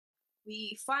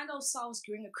we find ourselves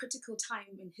during a critical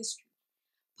time in history,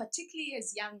 particularly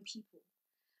as young people,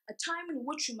 a time in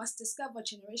which we must discover a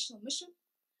generational mission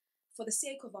for the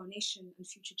sake of our nation and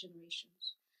future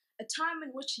generations. A time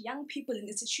in which young people in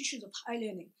institutions of higher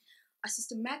learning are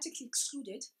systematically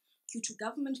excluded due to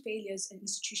government failures and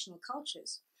institutional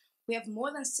cultures. We have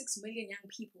more than 6 million young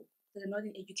people that are not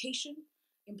in education,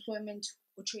 employment,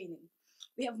 or training.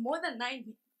 We have more than 9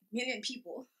 million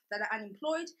people that are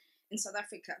unemployed in South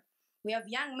Africa. We have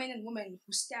young men and women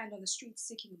who stand on the streets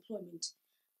seeking employment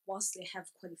whilst they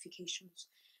have qualifications.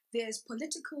 There's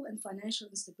political and financial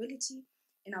instability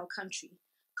in our country.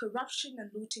 Corruption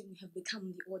and looting have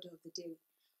become the order of the day.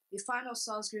 We find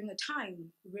ourselves during a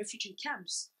time where refugee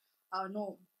camps are a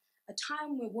norm, a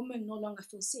time where women no longer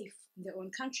feel safe in their own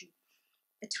country,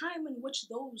 a time in which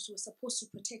those who are supposed to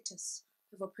protect us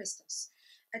have oppressed us,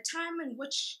 a time in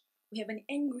which we have an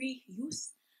angry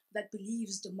youth that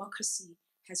believes democracy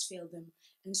has failed them,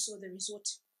 and so they resort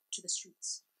to the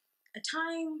streets. A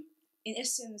time, in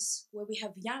essence, where we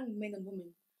have young men and women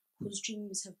whose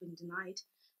dreams have been denied,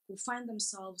 who find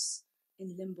themselves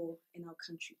in limbo in our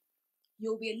country.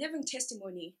 You'll be a living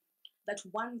testimony that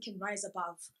one can rise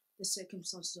above the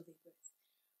circumstances of their birth.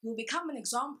 You'll become an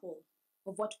example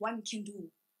of what one can do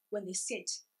when they set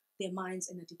their minds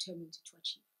and are determined to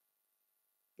achieve.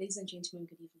 Ladies and gentlemen,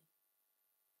 good evening.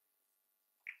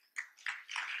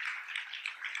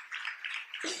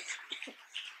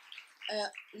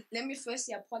 Let me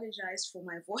firstly apologize for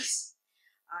my voice.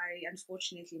 I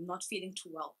unfortunately am not feeling too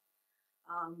well,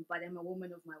 but I'm a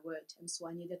woman of my word, and so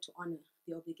I needed to honor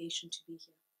the obligation to be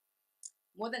here.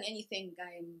 More than anything,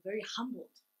 I am very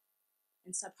humbled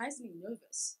and surprisingly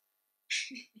nervous.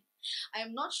 I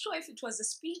am not sure if it was a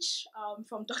speech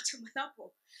from Dr.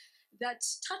 Manapo that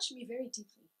touched me very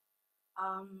deeply.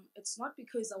 It's not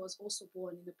because I was also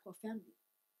born in a poor family.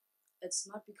 It's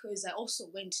not because I also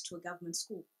went to a government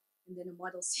school and then a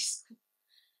Model C school.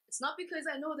 It's not because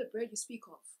I know the bread you speak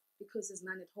of, because there's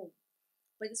none at home.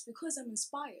 But it's because I'm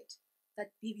inspired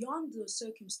that beyond those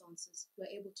circumstances, we're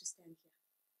able to stand here.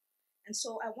 And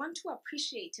so I want to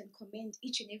appreciate and commend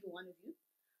each and every one of you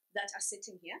that are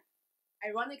sitting here.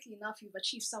 Ironically enough, you've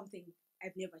achieved something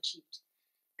I've never achieved.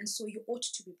 And so you ought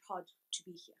to be proud to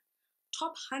be here.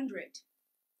 Top 100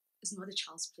 is not a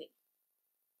child's play.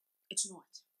 It's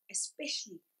not,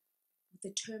 especially with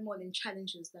the turmoil and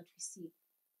challenges that we see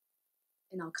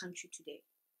in our country today.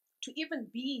 To even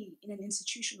be in an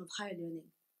institution of higher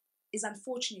learning is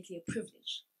unfortunately a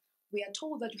privilege. We are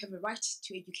told that we have a right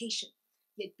to education,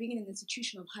 yet being in an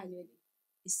institution of higher learning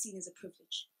is seen as a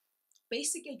privilege.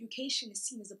 Basic education is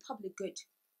seen as a public good,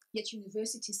 yet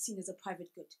university is seen as a private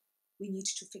good. We need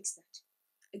to fix that.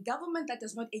 A government that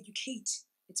does not educate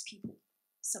its people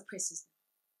suppresses them.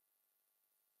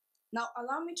 Now,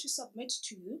 allow me to submit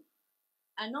to you.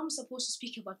 I know I'm supposed to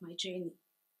speak about my journey.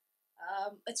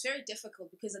 It's very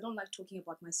difficult because I don't like talking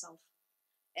about myself.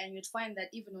 And you'd find that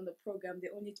even on the program, they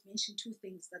only mention 2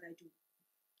 things that I do.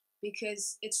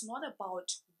 Because it's not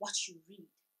about what you read.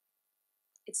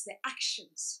 It's the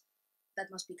actions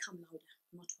that must become louder,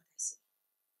 not what I say.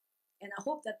 And I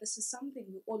hope that this is something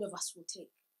all of us will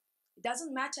take. It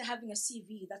doesn't matter having a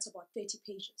CV that's about 30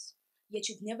 pages, yet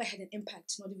you've never had an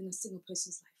impact, not even a single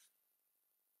person's life.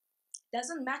 It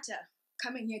doesn't matter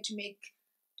coming here to make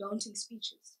daunting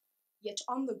speeches, yet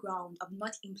on the ground I'm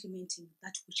not implementing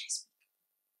that which I speak.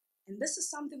 And this is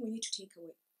something we need to take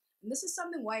away. And this is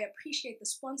something why I appreciate the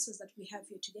sponsors that we have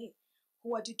here today,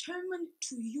 who are determined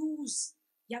to use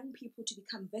young people to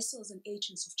become vessels and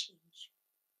agents of change.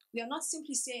 We are not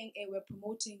simply saying, hey, we're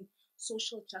promoting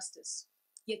social justice,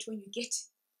 yet when you get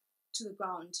to the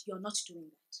ground, you're not doing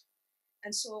that.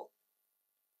 And so,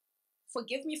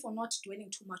 forgive me for not dwelling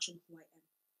too much on who I am,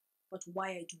 but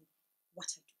why I do what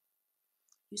I do.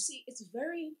 You see, it's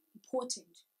very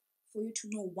important for you to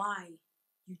know why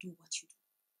you do what you do.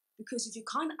 Because if you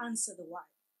can't answer the why,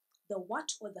 the what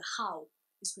or the how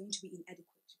is going to be inadequate.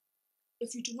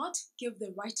 If you do not give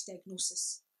the right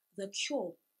diagnosis, the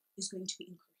cure is going to be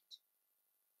incorrect.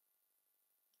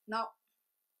 Now,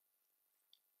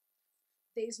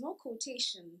 there is no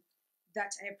quotation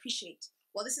that I appreciate.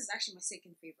 Well, this is actually my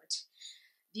second favorite.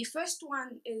 The first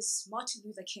one is Martin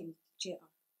Luther King, Jr.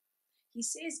 He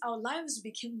says, our lives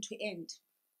begin to end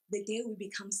the day we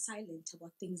become silent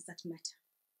about things that matter.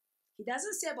 He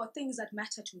doesn't say about things that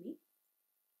matter to me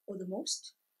or the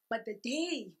most, but the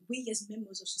day we as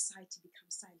members of society become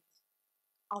silent,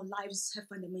 our lives have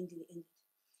fundamentally ended.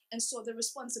 And so the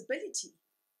responsibility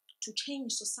to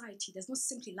change society does not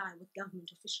simply lie with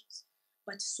government officials,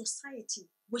 but society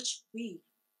which we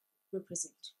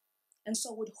represent. And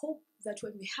so I would hope that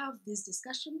when we have these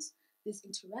discussions, these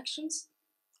interactions,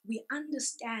 we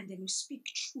understand and we speak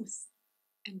truth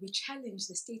and we challenge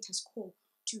the status quo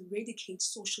to eradicate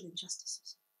social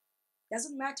injustices.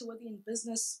 Doesn't matter whether in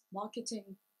business,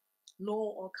 marketing,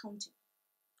 law, or accounting.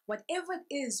 Whatever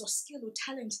it is or skill or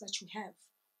talent that you have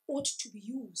ought to be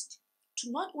used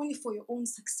to not only for your own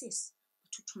success,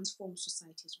 but to transform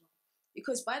society as well.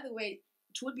 Because by the way,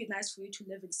 it would be nice for you to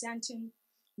live in Santon,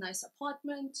 nice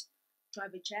apartment,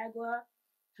 drive a Jaguar,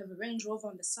 have a Range Rover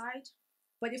on the side.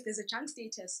 But if there's a junk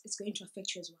status, it's going to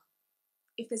affect you as well.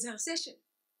 If there's a recession,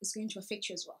 it's going to affect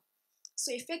you as well.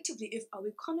 So effectively, if our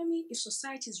economy, if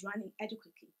society is running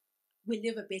adequately, we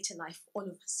live a better life, all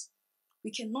of us.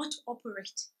 We cannot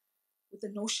operate with the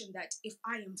notion that if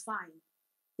I am fine,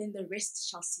 then the rest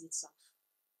shall see itself.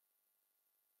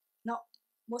 Now,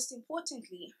 most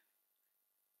importantly,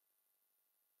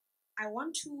 I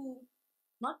want to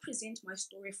not present my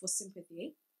story for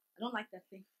sympathy. I don't like that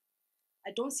thing.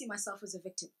 I don't see myself as a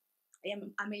victim.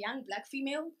 I'm a young black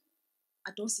female.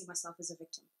 I don't see myself as a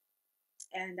victim.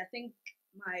 And I think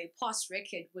my past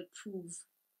record would prove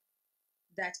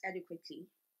that adequately.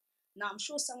 Now, I'm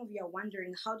sure some of you are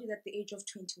wondering, how did at the age of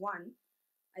 21,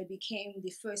 I became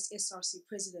the first SRC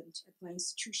president at my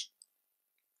institution?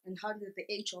 And how did at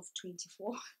the age of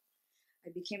 24, I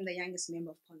became the youngest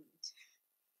member of parliament?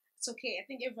 It's okay, I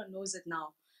think everyone knows it now.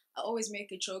 I always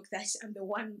make a joke that I'm the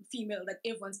one female that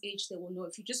everyone's age they will know.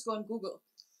 If you just go on Google,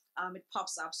 it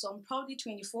pops up. So I'm proudly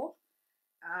 24,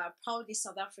 proudly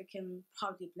South African,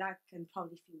 proudly black, and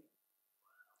proudly female.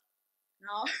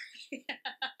 Now,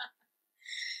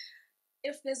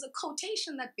 if there's a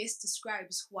quotation that best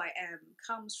describes who I am,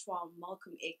 comes from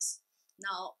Malcolm X.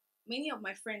 Now, many of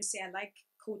my friends say I like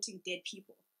quoting dead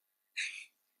people.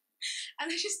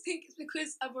 And I just think it's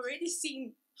because I've already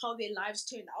seen how their lives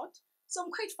turn out, so I'm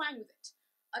quite fine with it.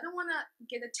 I don't want to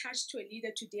get attached to a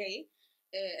leader today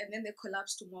and then they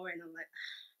collapse tomorrow and I'm like,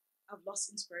 I've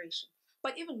lost inspiration.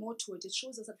 But even more to it, it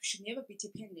shows us that we should never be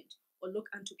dependent or look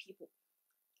unto people.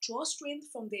 Draw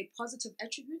strength from their positive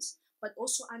attributes, but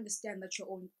also understand that you're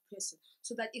your own person.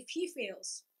 So that if he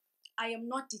fails, I am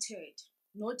not deterred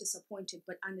nor disappointed,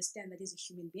 but understand that he's a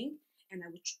human being and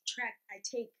I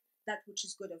take that which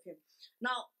is good of him.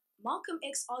 Now, Malcolm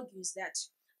X argues that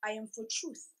I am for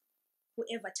truth,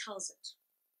 whoever tells it.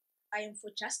 I am for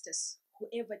justice,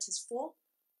 whoever it is for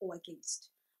or against.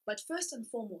 But first and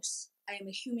foremost, I am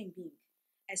a human being.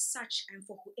 As such, I am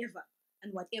for whoever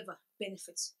and whatever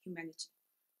benefits humanity.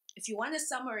 If you want a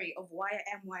summary of why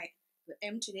I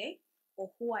am today,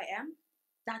 or who I am,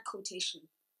 that quotation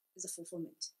is a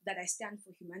fulfillment. That I stand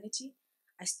for humanity,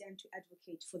 I stand to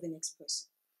advocate for the next person.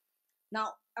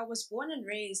 Now, I was born and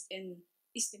raised in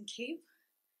Eastern Cape,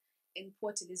 in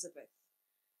Port Elizabeth,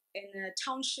 in a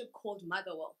township called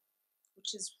Motherwell,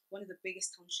 which is one of the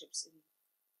biggest townships in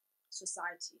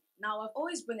society. Now, I've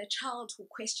always been a child who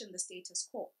questioned the status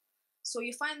quo. So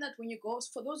you find that when you go,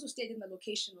 for those who stayed in the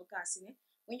location,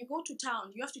 when you go to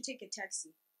town, you have to take a taxi.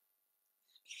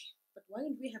 But why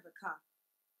don't we have a car?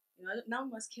 Now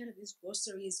we must carry these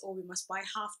groceries, or we must buy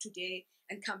half today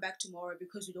and come back tomorrow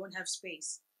because we don't have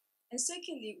space. And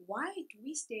secondly, why do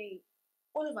we stay,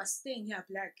 all of us staying here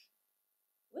black?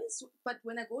 But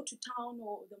when I go to town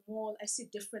or the mall, I see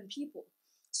different people.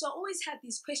 So I always had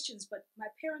these questions, but my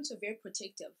parents are very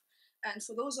protective. And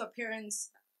for those who are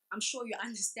parents, I'm sure you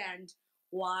understand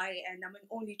why. And I'm an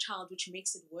only child, which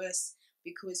makes it worse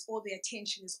because all the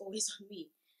attention is always on me.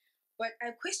 But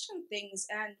I questioned things,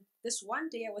 and this one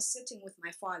day I was sitting with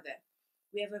my father.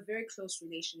 We have a very close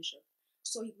relationship.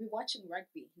 So we're watching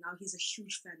rugby. Now he's a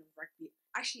huge fan of rugby,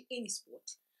 actually any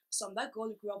sport. So I'm that girl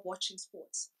who grew up watching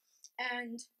sports.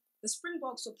 And the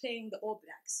Springboks were playing the All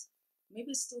Blacks.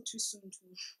 Maybe it's still too soon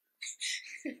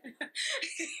to...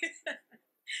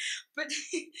 But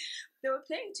they were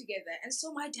playing together. And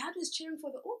so my dad was cheering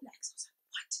for the All Blacks. I was like,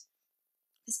 what?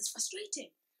 This is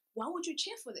frustrating. Why would you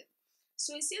cheer for them?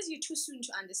 So he says, you're too soon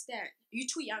to understand. You're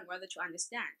too young, rather, to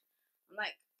understand. I'm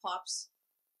like, Pops,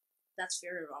 that's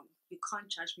very wrong. You can't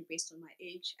judge me based on my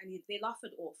age. And they laugh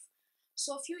it off.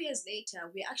 So a few years later,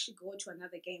 we actually go to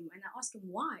another game. And I ask him,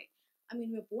 why? I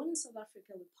mean, we're born in South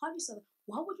Africa. We're part of South Africa.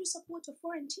 Why would you support a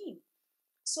foreign team?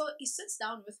 So he sits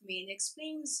down with me and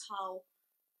explains how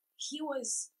he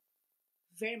was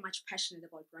very much passionate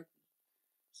about rugby.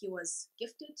 He was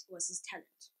gifted. It was his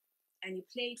talent. And he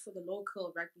played for the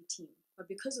local rugby team. But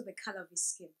because of the color of his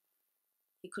skin,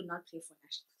 he could not play for a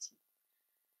national team.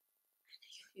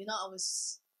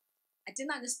 I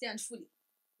didn't understand fully.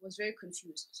 I was very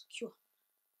confused. I was like,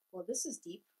 well, this is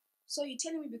deep. So you're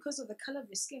telling me because of the color of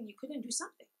your skin, you couldn't do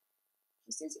something?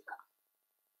 He says, yeah.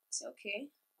 I say, okay,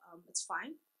 it's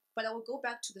fine. But I will go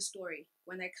back to the story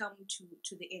when I come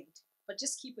to the end. But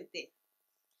just keep it there.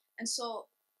 And so,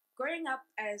 growing up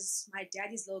as my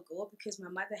daddy's little girl, because my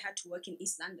mother had to work in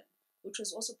East London, which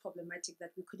was also problematic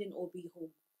that we couldn't all be home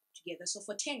together. So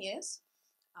for 10 years,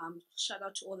 shout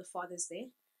out to all the fathers there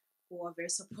who are very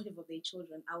supportive of their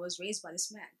children. I was raised by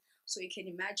this man. So you can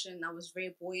imagine I was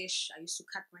very boyish. I used to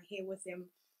cut my hair with him.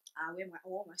 I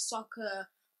wore my soccer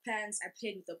pants. I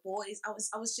played with the boys.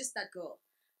 I was just that girl.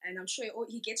 And I'm sure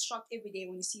he gets shocked every day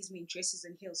when he sees me in dresses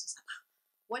and heels. He's like,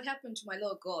 what happened to my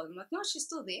little girl? I'm like, no, she's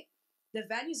still there. The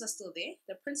values are still there.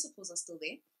 The principles are still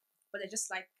there. But they're just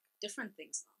like different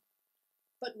things now.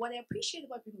 But what I appreciate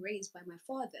about being raised by my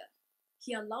father,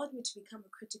 he allowed me to become a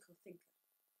critical thinker.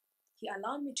 He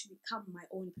allowed me to become my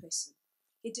own person.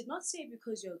 He did not say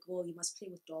because you're a girl, you must play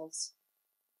with dolls.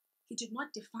 He did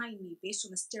not define me based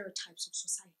on the stereotypes of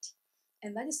society.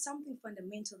 And that is something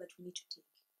fundamental that we need to take.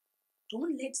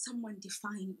 Don't let someone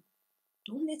define you.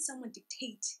 Don't let someone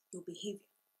dictate your behavior.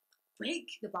 Break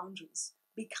the boundaries.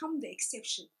 Become the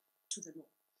exception to the norm.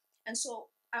 And so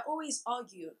I always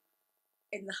argue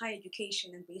in the higher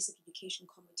education and basic education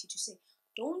committee to say,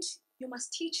 you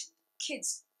must teach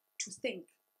kids to think,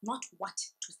 not what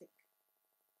to think.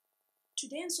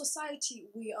 Today in society,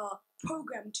 we are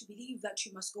programmed to believe that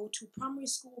you must go to primary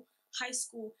school, high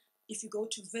school. If you go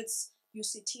to Wits,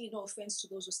 UCT, no offense to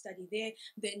those who study there,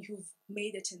 then you've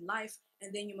made it in life,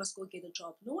 and then you must go get a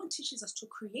job. No one teaches us to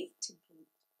create employment,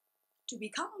 to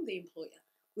become the employer.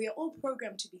 We are all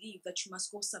programmed to believe that you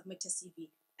must go submit a CV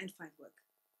and find work.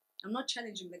 I'm not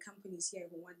challenging the companies here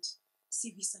who want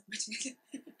CV submitted.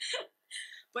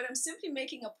 But I'm simply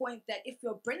making a point that if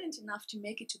you're brilliant enough to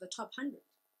make it to the top 100,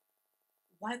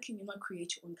 why can you not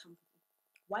create your own company?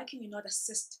 Why can you not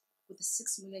assist with the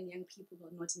 6 million young people who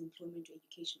are not in employment or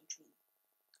education or training?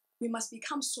 We must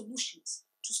become solutions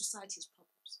to society's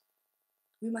problems.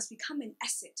 We must become an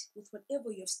asset with whatever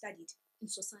you have studied in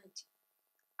society.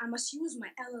 I must use my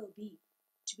LLB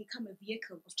to become a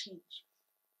vehicle of change.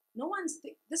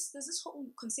 There's this whole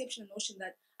conception and notion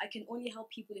that I can only help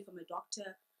people if I'm a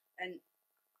doctor, and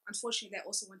unfortunately I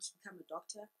also wanted to become a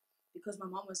doctor because my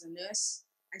mom was a nurse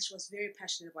and she was very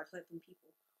passionate about helping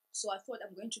people. So I thought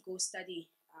I'm going to go study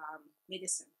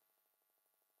medicine.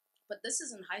 But this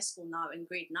is in high school now, in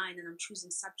grade 9, and I'm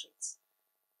choosing subjects.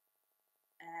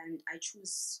 And I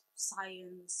choose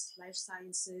science, life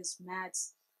sciences,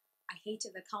 maths. I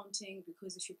hated accounting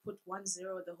because if you put 1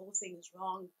 0, the whole thing is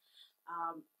wrong.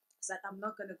 It's like, I'm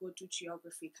not going to go do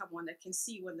geography. Come on, I can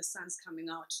see when the sun's coming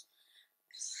out.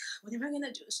 What am I going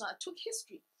to do? So I took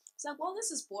history. It's like, well,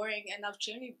 this is boring, and I'm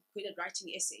generally good at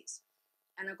writing essays.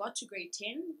 And I got to grade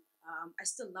 10. I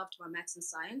still loved my maths and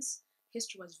science.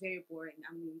 History was very boring.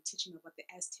 I mean, teaching about the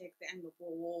Aztec, the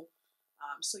Anglo-Boer War.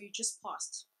 So you just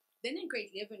passed. Then in grade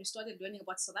 11, you started learning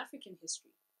about South African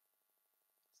history.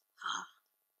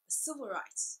 The civil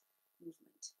rights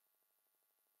movement.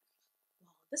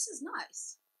 Wow, this is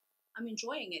nice. I'm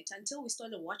enjoying it until we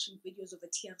started watching videos of the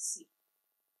TRC,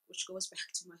 which goes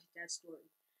back to my dad's story.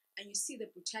 And you see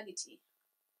the brutality.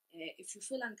 If you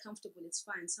feel uncomfortable, it's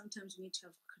fine. Sometimes we need to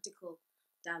have critical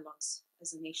dialogues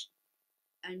as a nation.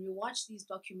 And you watch these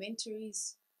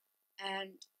documentaries,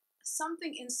 and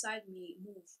something inside me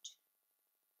moved.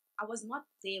 I was not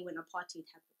there when apartheid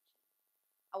happened.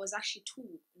 I was actually 2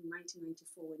 in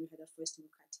 1994 when we had our first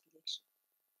democratic election.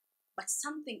 But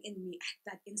something in me at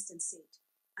that instant said,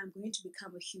 I'm going to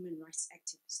become a human rights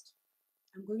activist.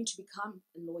 I'm going to become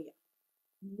a lawyer.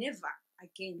 Never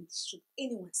again should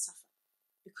anyone suffer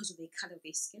because of their color of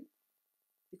their skin,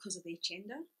 because of their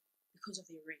gender, because of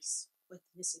their race or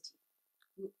ethnicity.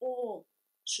 We all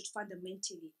should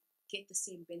fundamentally get the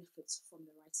same benefits from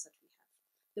the rights that we have.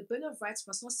 The Bill of Rights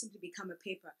must not simply become a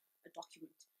paper, a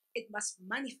document. It must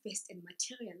manifest and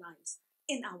materialize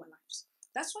in our lives.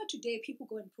 That's why today people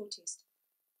go and protest.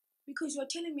 Because you're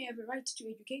telling me I have a right to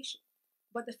education.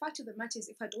 But the fact of the matter is,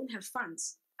 if I don't have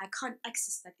funds, I can't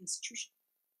access that institution.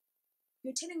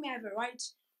 You're telling me I have a right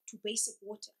to basic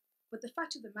water. But the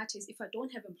fact of the matter is, if I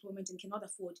don't have employment and cannot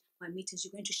afford my meters,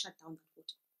 you're going to shut down that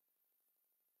water.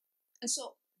 And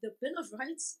so the Bill of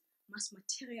Rights must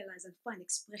materialize and find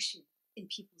expression in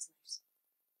people's lives.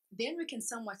 Then we can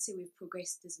somewhat say we've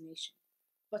progressed as a nation.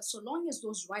 But so long as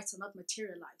those rights are not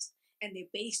materialized and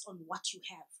they're based on what you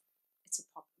have, it's a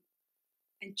problem.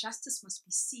 And justice must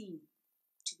be seen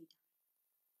to be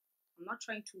done. I'm not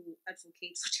trying to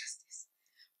advocate for justice,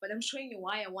 but I'm showing you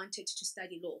why I wanted to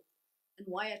study law and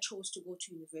why I chose to go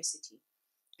to university.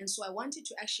 And so I wanted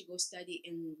to actually go study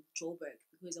in Joburg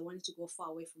because I wanted to go far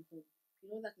away from home. You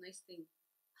know that nice thing?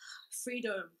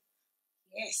 Freedom.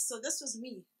 Yes, so this was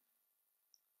me.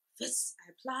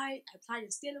 I applied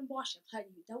in Stellenbosch, I applied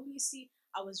in UWC.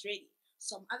 I was ready.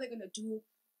 So I'm either going to do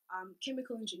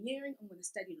chemical engineering, I'm going to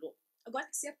study law. I got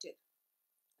accepted.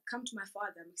 I come to my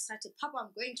father, I'm excited. Papa,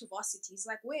 I'm going to varsity. He's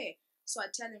like, where? So I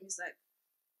tell him, he's like,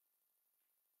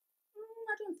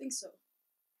 I don't think so.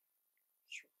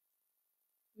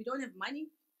 We don't have money.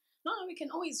 No, we can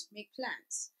always make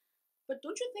plans. But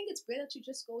don't you think it's better to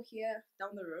just go here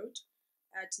down the road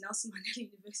at Nelson Mandela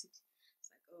University?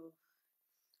 It's like, oh.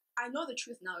 I know the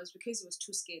truth now is because he was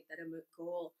too scared that I'm a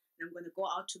girl and I'm going to go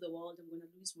out to the world, I'm going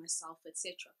to lose myself,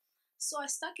 etc. So I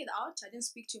stuck it out. I didn't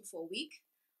speak to him for a week.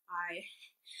 I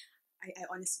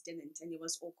honestly didn't, and it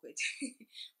was awkward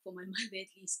for my mother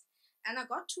at least. And I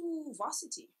got to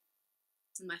varsity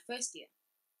in my first year.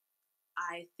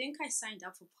 I think I signed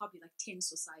up for probably like 10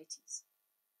 societies.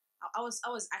 I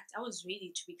was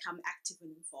ready to become active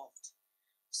and involved.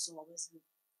 So I wasn't,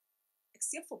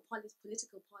 except for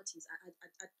political parties,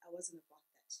 I wasn't about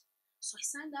that. So I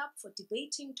signed up for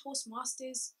debating,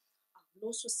 Toastmasters,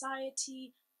 Law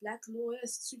Society, Black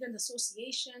Lawyers, Student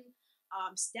Association,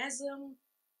 STASM.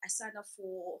 I signed up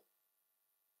for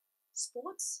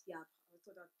sports. Yeah, I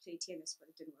thought I'd play tennis, but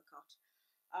it didn't work out.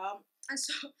 And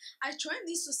so I joined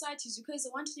these societies because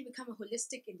I wanted to become a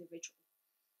holistic individual.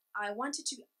 I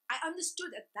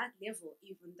understood at that level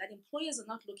even that employers are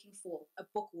not looking for a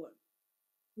bookworm.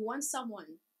 We want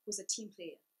someone who's a team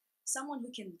player, someone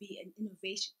who can be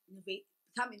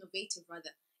become innovative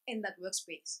rather in that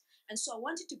workspace. And so I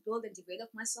wanted to build and develop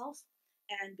myself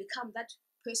and become that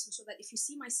person so that if you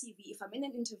see my CV, if I'm in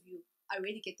an interview, I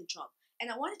really get the job. And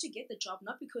I wanted to get the job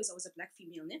not because I was a black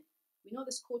female, né? We know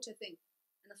this quota thing,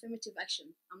 an affirmative action.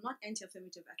 I'm not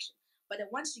anti-affirmative action, but I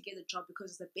wanted to get the job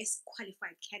because it's the best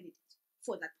qualified candidate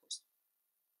for that post.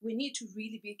 We need to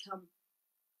really become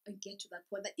and get to that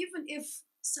point that even if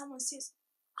someone says,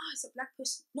 it's a black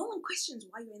person, no one questions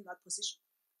why you're in that position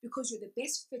because you're the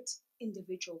best fit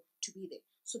individual to be there.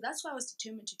 So that's why I was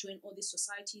determined to join all these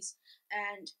societies.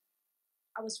 And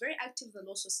I was very active in the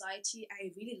Law Society.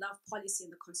 I really love policy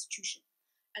and the Constitution.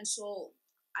 And so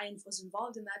I was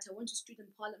involved in that. I went to student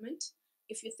parliament.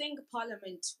 If you think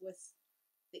parliament with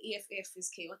the EFF is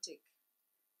chaotic,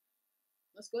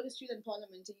 let's go to student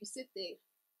parliament and you sit there.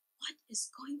 What is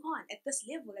going on at this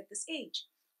level, at this age?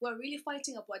 We're really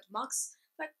fighting about Marx.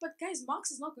 But guys,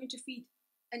 Marx is not going to feed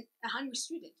a hungry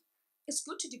student. It's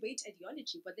good to debate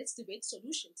ideology, but let's debate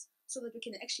solutions so that we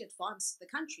can actually advance the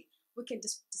country. We can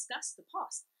discuss the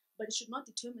past, but it should not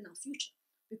determine our future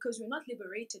because we're not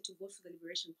liberated to vote for the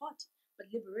Liberation Party,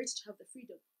 but liberated to have the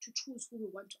freedom to choose who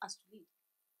we want us to lead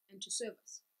and to serve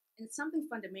us. And it's something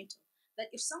fundamental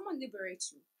that if someone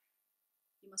liberates you,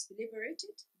 you must be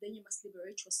liberated, then you must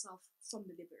liberate yourself from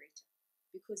the liberator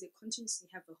because they continuously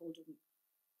have a hold on you.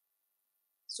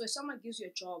 So if someone gives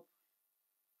you a job,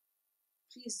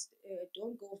 please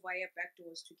don't go via back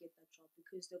doors to get that job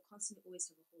because they'll constantly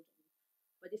always have a hold on you.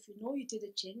 But if you know you did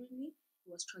it genuinely, it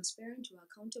was transparent, you were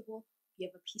accountable, you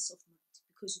have a peace of mind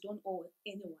because you don't owe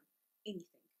anyone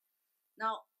anything.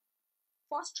 Now,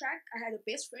 fast track, I had a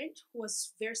best friend who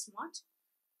was very smart.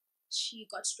 She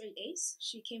got straight A's.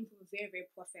 She came from a very,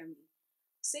 very poor family.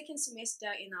 Second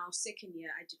semester in our second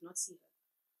year, I did not see her.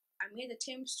 I made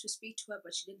attempts to speak to her,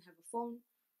 but she didn't have a phone.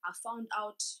 I found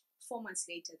out 4 months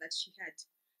later that she had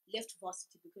left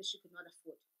varsity because she could not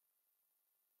afford.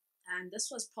 And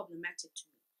this was problematic to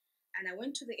me. And I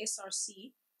went to the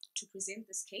SRC to present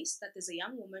this case that there's a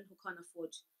young woman who can't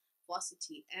afford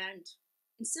varsity. And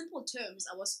in simple terms,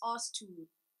 I was asked to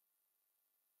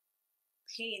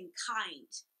pay in kind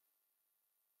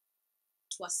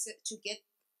to get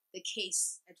the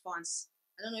case advanced.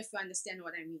 I don't know if you understand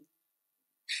what I mean.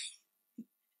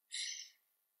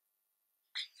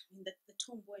 I mean, the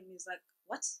tomboy in me is like,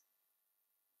 what?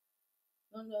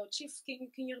 No, Chief,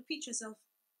 can you repeat yourself?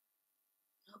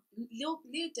 No,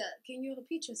 leader, can you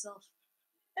repeat yourself?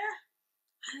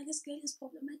 This girl is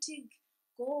problematic.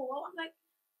 Go. Well, I'm like,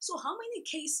 so how many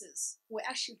cases were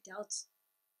actually dealt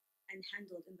and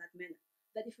handled in that manner?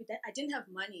 That if I didn't have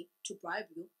money to bribe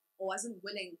you or wasn't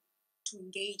willing to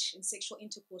engage in sexual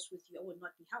intercourse with you, I would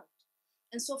not be helped.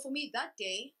 And so for me that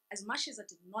day, as much as I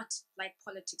did not like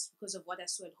politics because of what I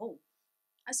saw at home,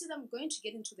 I said I'm going to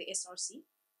get into the SRC,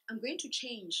 I'm going to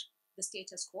change the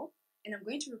status quo, and I'm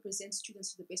going to represent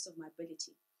students to the best of my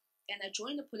ability. And I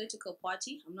joined a political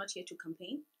party. I'm not here to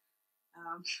campaign.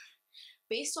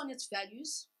 Based on its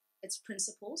values, its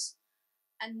principles,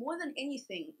 and more than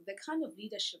anything, the kind of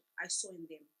leadership I saw in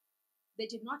them. They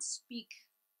did not speak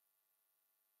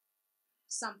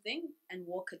something and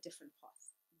walk a different path.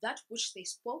 That which they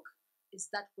spoke is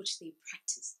that which they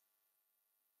practiced.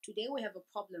 Today we have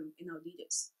a problem in our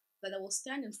leaders. that I will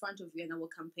stand in front of you and I will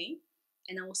campaign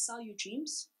and I will sell you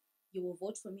dreams. You will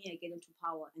vote for me, I get into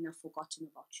power, and I've forgotten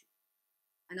about you.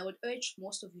 And I would urge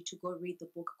most of you to go read the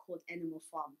book called Animal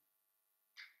Farm.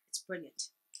 It's brilliant.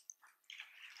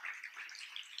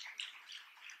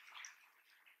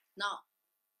 Now,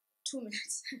 2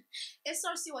 minutes.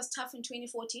 SRC was tough in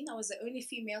 2014. I was the only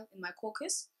female in my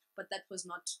caucus, but that was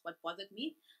not what bothered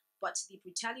me. But the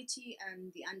brutality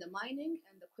and the undermining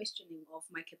and the questioning of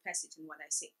my capacity in what I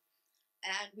say.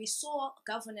 And we saw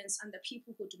governance under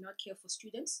people who do not care for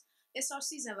students.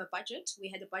 SRCs have a budget. We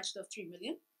had a budget of 3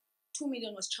 million. 2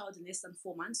 million was charged in less than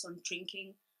 4 months on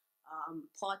drinking,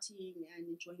 partying, and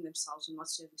enjoying themselves and not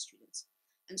serving students.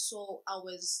 And so I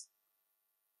was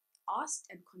asked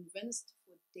and convinced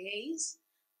for days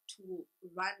to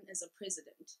run as a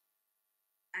president.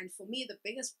 And for me, the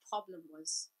biggest problem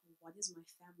was, what is my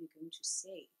family going to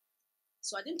say?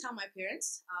 So I didn't tell my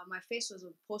parents. My face was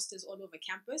on posters all over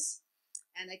campus.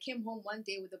 And I came home one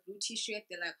day with a blue t-shirt.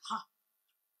 They're like, ha,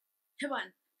 come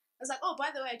on. I was like, oh, by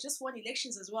the way, I just won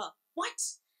elections as well. What?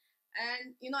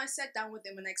 And, I sat down with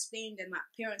them and I explained that my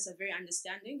parents are very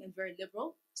understanding and very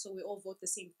liberal. So we all vote the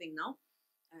same thing now.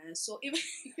 So even,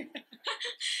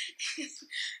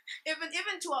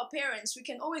 even to our parents, we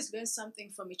can always learn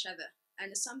something from each other.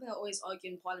 And it's something I always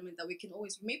argue in Parliament, that we can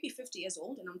always, we may be 50 years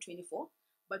old and I'm 24,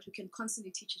 but we can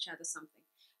constantly teach each other something.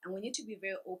 And we need to be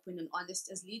very open and honest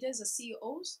as leaders, as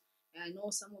CEOs. And I know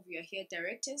some of you are here,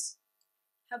 directors,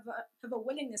 have a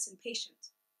willingness and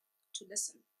patience to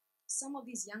listen. Some of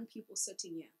these young people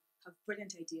sitting here have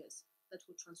brilliant ideas that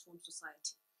will transform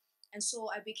society. And so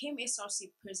I became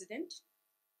SRC president.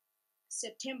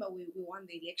 September, we won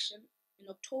the election. In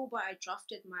October, I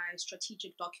drafted my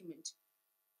strategic document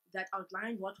that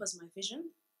outlined what was my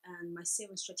vision and my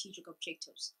 7 strategic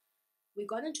objectives. We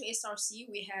got into SRC,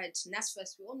 we had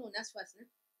NASFAS, we all know NASFAS, eh?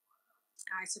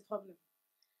 It's a problem.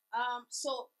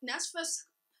 So NASFAS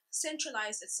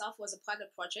centralized itself, was a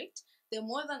pilot project. There were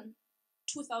more than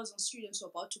 2,000 students who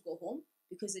were about to go home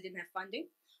because they didn't have funding.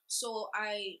 So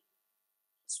I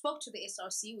spoke to the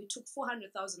SRC, we took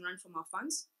 400,000 rand from our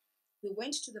funds. We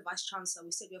went to the Vice Chancellor,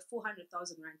 we said we have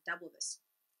 400,000 rand, double this.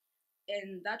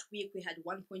 In that week, we had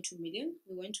 1.2 million.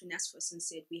 We went to NASFAS and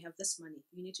said, we have this money.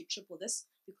 You need to triple this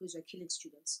because we're killing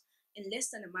students. In less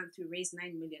than a month, we raised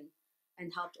 9 million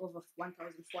and helped over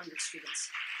 1,400 students.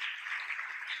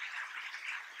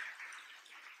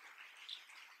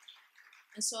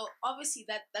 And so obviously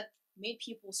that made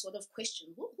people sort of question,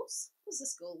 who's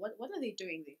this girl? What are they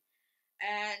doing there?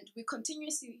 And we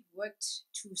continuously worked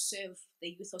to serve the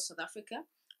youth of South Africa.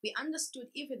 We understood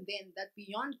even then that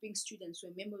beyond being students,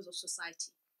 we're members of society.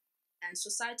 And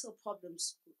societal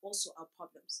problems were also our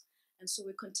problems. And so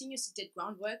we continuously did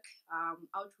groundwork,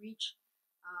 outreach.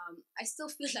 I still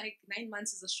feel like 9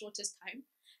 months is the shortest time.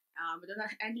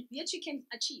 And yet you can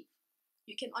achieve.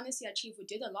 You can honestly achieve. We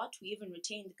did a lot. We even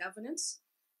retained governance.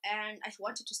 And I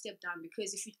wanted to step down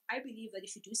because I believe that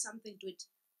if you do something, do it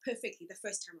perfectly the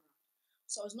first time around.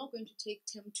 So I was not going to take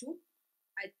term 2.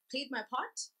 I played my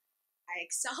part. I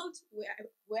excelled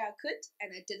where I could,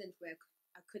 and I didn't where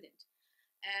I couldn't.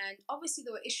 And obviously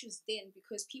there were issues then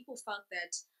because people felt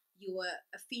that you were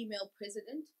a female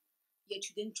president, yet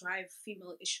you didn't drive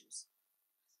female issues.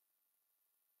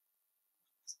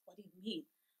 What do you mean?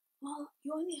 Well,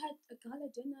 you only had a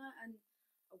gala dinner and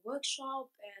a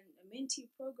workshop and a mentee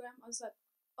program. I was like,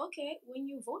 okay, when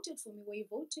you voted for me, were you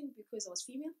voting because I was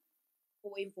female?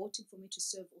 Or were you voting for me to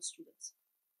serve all students?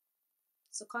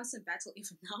 It's a constant battle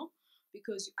even now,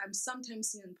 because I'm sometimes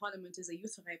seen in Parliament as a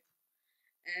youth rep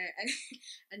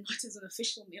and not as an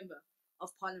official member of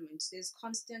Parliament. There's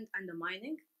constant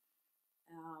undermining.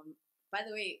 By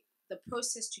the way, the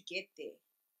process to get there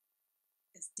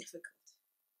is difficult.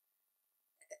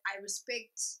 I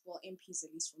respect, MPs,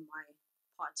 at least from my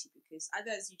party, because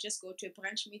others, you just go to a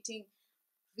branch meeting,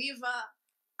 Viva,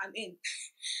 I'm in.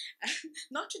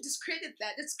 Not to discredit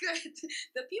that, it's good.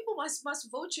 The people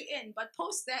must vote you in, but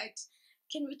post that,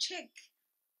 can we check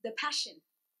the passion?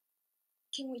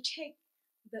 Can we check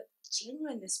the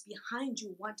genuineness behind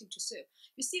you wanting to serve?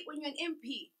 You see, when you're an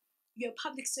MP, you're a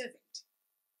public servant.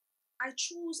 I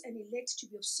choose and elect to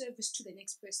be of service to the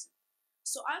next person.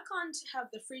 So I can't have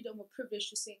the freedom or privilege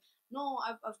to say, no,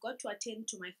 I've got to attend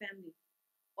to my family,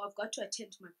 or I've got to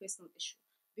attend to my personal issue,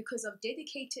 because I've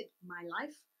dedicated my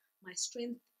life, my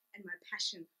strength, and my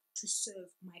passion to serve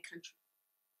my country.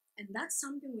 And that's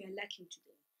something we are lacking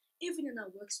today, even in our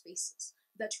workspaces,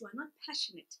 that you are not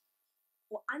passionate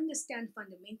or understand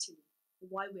fundamentally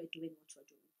why we're doing what we're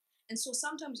doing. And so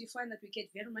sometimes you find that we get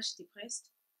very much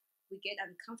depressed, we get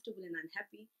uncomfortable and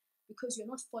unhappy because you're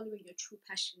not following your true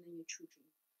passion and your true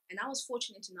dream. And I was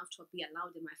fortunate enough to be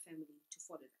allowed in my family to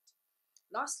follow that.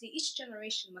 Lastly, each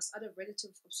generation must, out of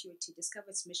relative obscurity, discover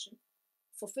its mission,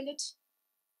 fulfill it,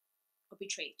 or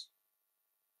betray it.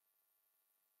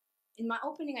 In my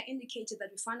opening, I indicated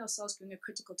that we find ourselves during a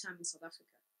critical time in South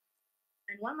Africa.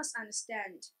 And one must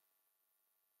understand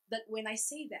that when I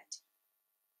say that,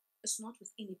 it's not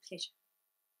with any pleasure,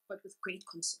 but with great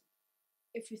concern.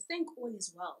 If you think all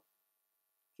is well,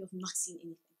 you have not seen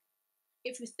anything.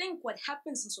 If you think what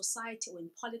happens in society or in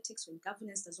politics or in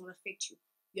governance does not affect you,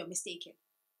 you are mistaken.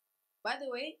 By the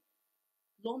way,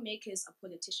 lawmakers are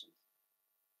politicians.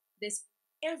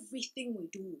 Everything we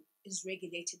do is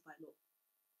regulated by law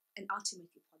and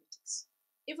ultimately politics.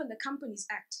 Even the Companies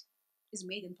Act is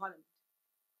made in Parliament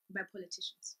by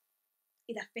politicians.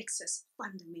 It affects us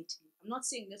fundamentally. I'm not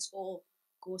saying let's all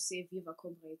go say Viva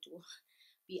Comrade or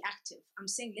be active. I'm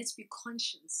saying let's be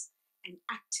conscious and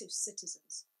active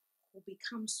citizens who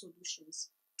become solutions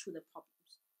to the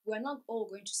problems. We are not all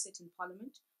going to sit in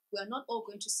Parliament. We are not all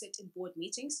going to sit in board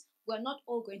meetings. We are not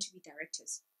all going to be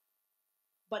directors.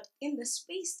 But in the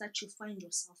space that you find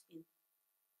yourself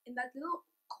in that little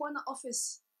corner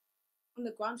office on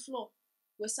the ground floor,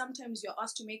 where sometimes you're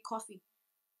asked to make coffee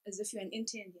as if you're an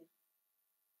intern here,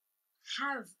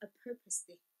 have a purpose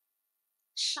there.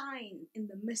 Shine in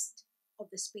the midst of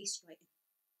the space you're in.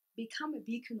 Become a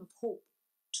beacon of hope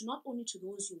to not only to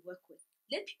those you work with.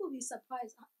 Let people be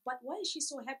surprised, but why is she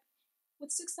so happy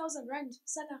with 6,000 rand,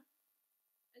 Salah,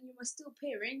 and you must still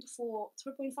pay rent for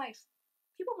 3.5?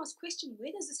 People must question,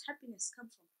 where does this happiness come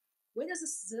from? Where does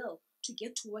this zeal to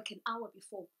get to work an hour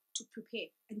before to prepare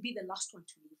and be the last one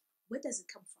to leave? Where does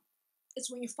it come from? It's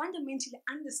when you fundamentally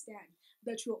understand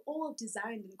that you're all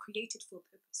designed and created for a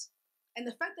purpose. And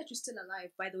the fact that you're still alive,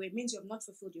 by the way, means you have not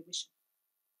fulfilled your mission.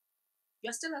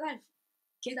 You're still alive.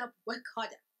 Get up, work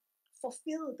harder.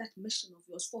 Fulfill that mission of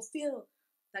yours. Fulfill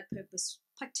that purpose,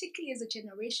 particularly as a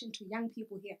generation to young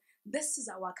people here. This is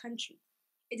our country.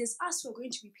 It is us who are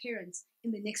going to be parents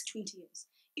in the next 20 years.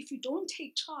 If you don't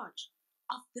take charge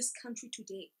of this country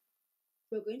today,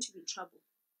 we're going to be in trouble.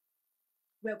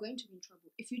 We're going to be in trouble.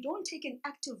 If you don't take an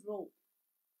active role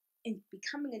in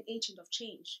becoming an agent of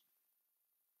change,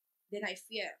 then I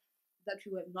fear that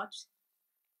we would not,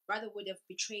 rather would have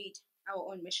betrayed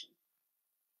our own mission.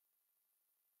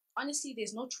 Honestly,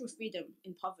 there's no true freedom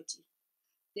in poverty.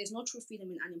 There's no true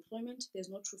freedom in unemployment. There's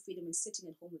no true freedom in sitting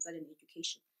at home without an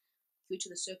education due to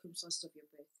the circumstances of your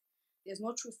birth. There's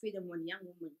no true freedom when young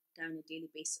women die on a daily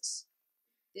basis.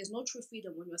 There's no true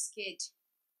freedom when you're scared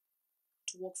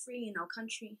to walk freely in our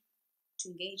country, to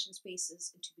engage in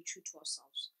spaces, and to be true to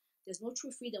ourselves. There's no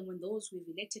true freedom when those we've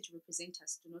elected to represent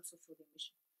us do not fulfill their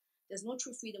mission. There's no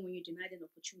true freedom when you're denied an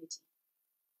opportunity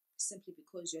simply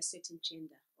because you're a certain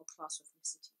gender or class or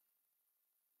ethnicity.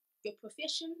 Your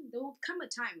profession, there will come a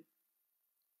time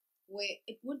where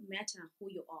it wouldn't matter who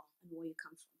you are and where you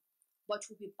come from, but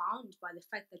you'll be bound by the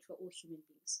fact that we're all human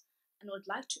beings. And I would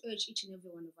like to urge each and every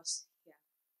one of us here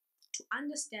to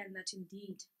understand that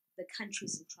indeed the country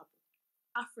is in trouble.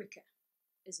 Africa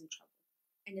is in trouble.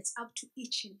 And it's up to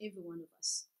each and every one of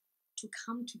us to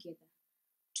come together,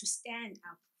 to stand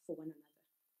up for one another,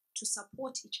 to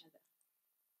support each other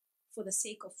for the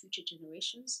sake of future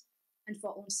generations and for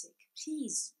our own sake.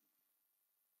 Please,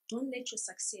 don't let your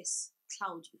success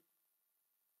cloud you.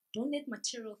 Don't let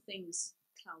material things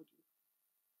cloud you.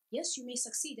 Yes, you may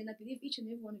succeed, and I believe each and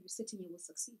every one of you sitting here will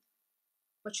succeed.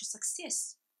 But your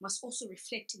success must also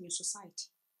reflect in your society.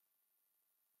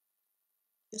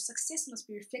 Your success must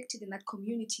be reflected in that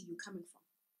community you're coming from,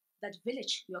 that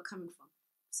village you're coming from.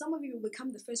 Some of you will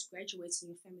become the first graduates in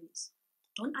your families.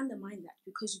 Don't undermine that,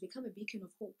 because you become a beacon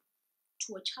of hope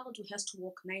to a child who has to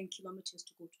walk 9 kilometers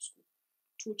to go to school,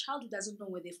 to a child who doesn't know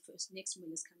where their next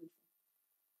meal is coming from.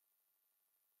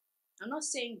 I'm not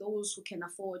saying those who can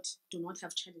afford do not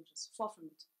have challenges. Far from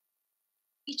it.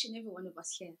 Each and every one of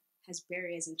us here has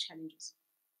barriers and challenges.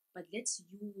 But let's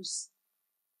use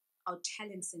our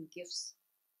talents and gifts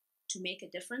to make a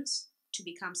difference, to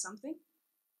become something.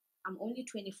 I'm only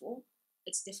 24.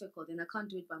 It's difficult, and I can't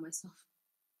do it by myself.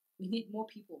 We need more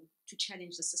people to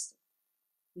challenge the system.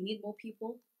 We need more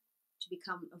people to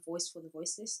become a voice for the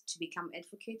voiceless, to become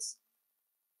advocates,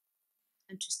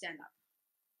 and to stand up.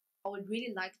 I would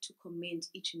really like to commend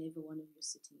each and every one of you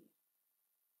sitting here.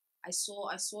 I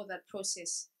saw that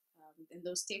process and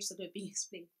those tapes that were being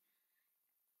explained.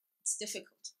 It's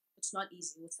difficult. It's not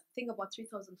easy. Think about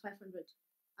 3,500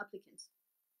 applicants,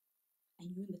 and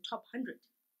you're in the top 100.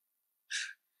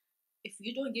 If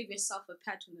you don't give yourself a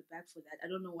pat on the back for that, I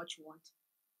don't know what you want.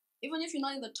 Even if you're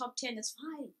not in the top 10, it's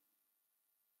fine.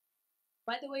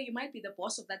 By the way, you might be the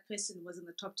boss of that person who was in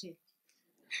the top 10.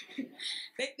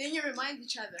 Then you remind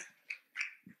each other.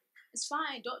 It's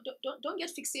fine. Don't get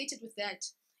fixated with that.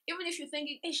 Even if you're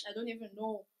thinking, ish, I don't even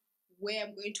know where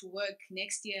I'm going to work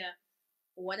next year,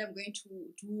 or what I'm going to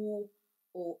do,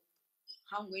 or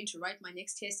how I'm going to write my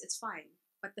next test, it's fine.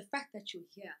 But the fact that you're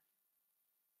here,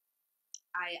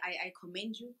 I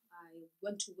commend you. I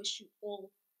want to wish you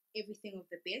all everything of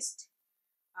the best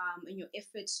in your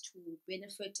efforts to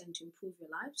benefit and to improve your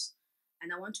lives.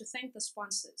 And I want to thank the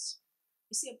sponsors.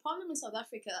 You see, a problem in South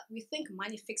Africa, we think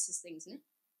money fixes things. Ne?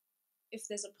 If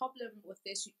there's a problem with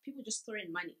this, people just throw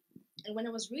in money. And when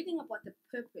I was reading about the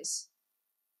purpose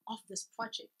of this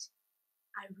project,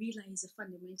 I realized the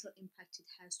fundamental impact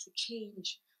it has to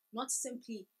change not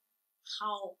simply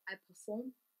how I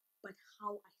perform, but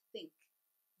how I think,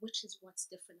 which is what's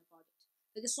different about it.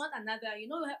 Like it's not another, you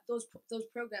know, those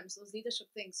programs, those leadership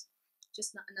things,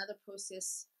 just not another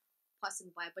process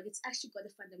passing by, but it's actually got a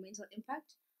fundamental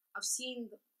impact. I've seen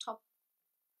the top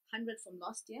 100 from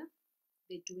last year;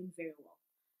 they're doing very well,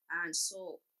 and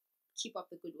so keep up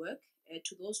the good work.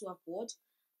 To those who are bored,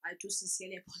 I do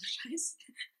sincerely apologize.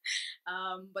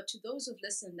 But to those who've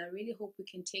listened, I really hope we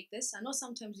can take this. I know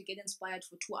sometimes you get inspired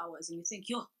for 2 hours and you think,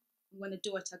 yo, I'm going to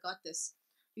do it. I got this.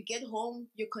 You get home,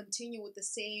 you continue with the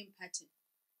same pattern.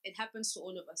 It happens to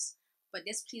all of us. But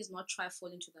let's please not try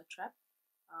fall into that trap.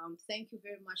 Thank you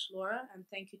very much, Laura, and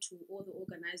thank you to all the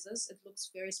organizers. It looks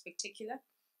very spectacular,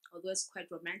 although it's quite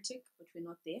romantic, but we're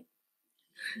not there.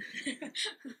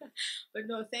 But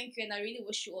no, thank you, and I really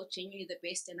wish you all genuinely the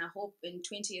best, and I hope in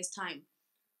 20 years' time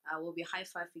we'll be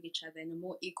high-fiving each other in a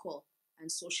more equal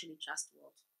and socially just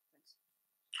world.